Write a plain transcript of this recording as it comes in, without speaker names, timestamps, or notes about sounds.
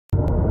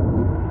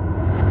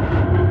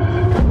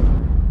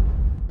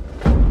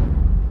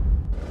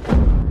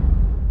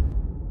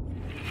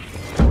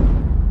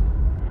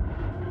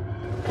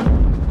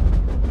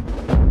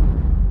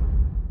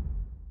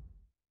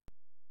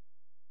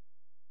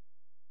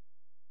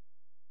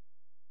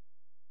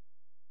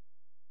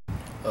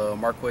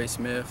Marqua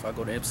Smith. I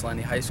go to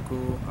Ypsilanti High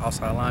School,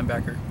 outside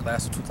linebacker,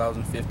 class of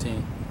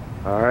 2015.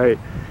 All right.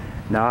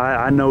 Now,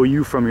 I know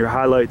you from your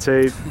highlight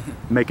tape,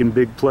 making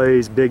big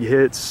plays, big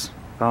hits,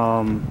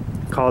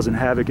 causing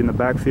havoc in the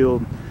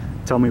backfield.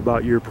 Tell me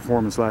about your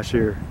performance last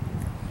year.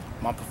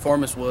 My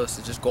performance was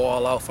to just go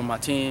all out for my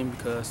team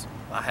because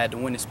I had the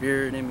winning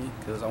spirit in me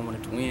because I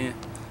wanted to win.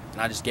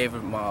 And I just gave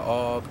it my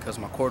all because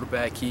my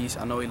quarterback, Keith,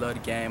 I know he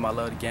loved the game. I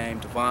love the game.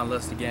 Devon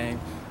loves the game.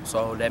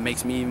 So that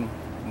makes me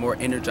more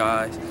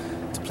energized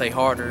to play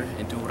harder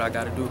and do what I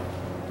got to do.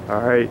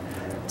 All right.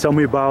 Tell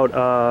me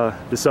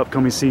about this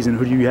upcoming season.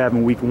 Who do you have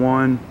in week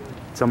 1?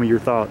 Tell me your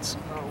thoughts.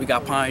 We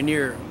got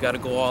Pioneer. We got to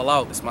go all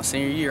out. It's my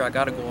senior year. I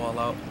got to go all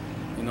out.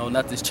 You know,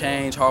 nothing's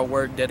changed. Hard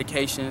work,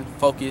 dedication,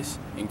 focus,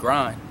 and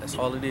grind. That's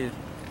all it is.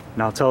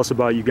 Now tell us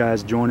about you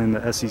guys joining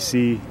the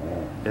SEC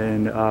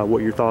and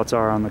what your thoughts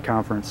are on the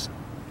conference.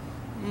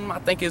 I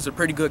think it's a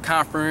pretty good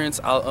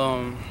conference.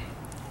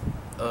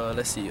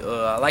 Let's see.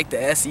 I like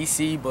the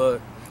SEC,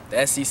 but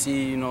the SEC,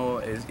 you know,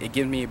 it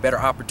gives me a better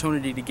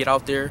opportunity to get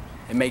out there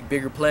and make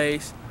bigger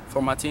plays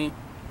for my team.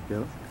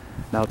 Yep.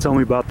 Now tell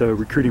me about the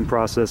recruiting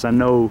process. I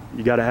know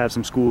you got to have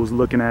some schools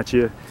looking at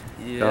you.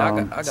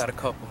 Yeah, I got a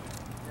couple.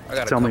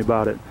 Tell me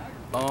about it.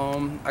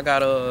 I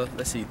got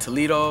let's see,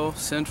 Toledo,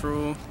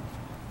 Central,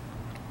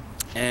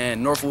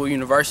 and Northwood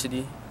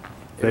University.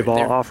 They've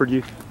all offered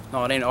you?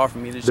 No, they ain't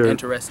offered me. They're just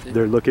interested.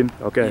 They're looking?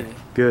 Okay, yeah.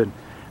 Good.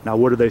 Now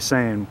what are they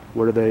saying?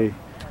 What are they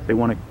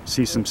want to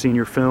see some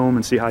senior film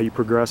and see how you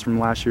progress from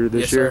last year to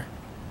this year? Sir.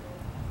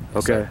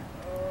 Yes, okay. Sir.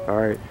 All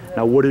right.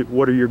 Now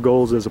what are your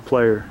goals as a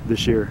player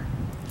this year?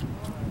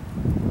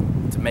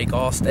 To make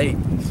All-State,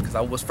 because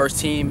I was first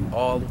team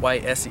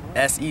all-white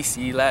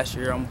SEC last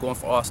year. I'm going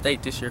for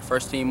All-State this year,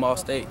 first team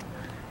All-State.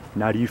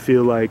 Now do you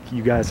feel like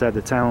you guys have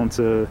the talent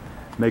to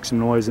make some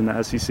noise in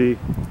the SEC?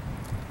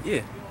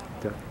 Yeah.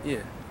 Okay.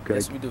 Yeah. Okay.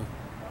 Yes, we do.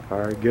 All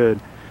right, good.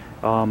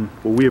 Well,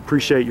 we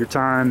appreciate your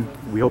time.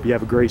 We hope you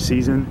have a great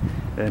season,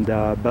 and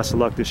best of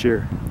luck this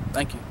year.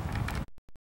 Thank you.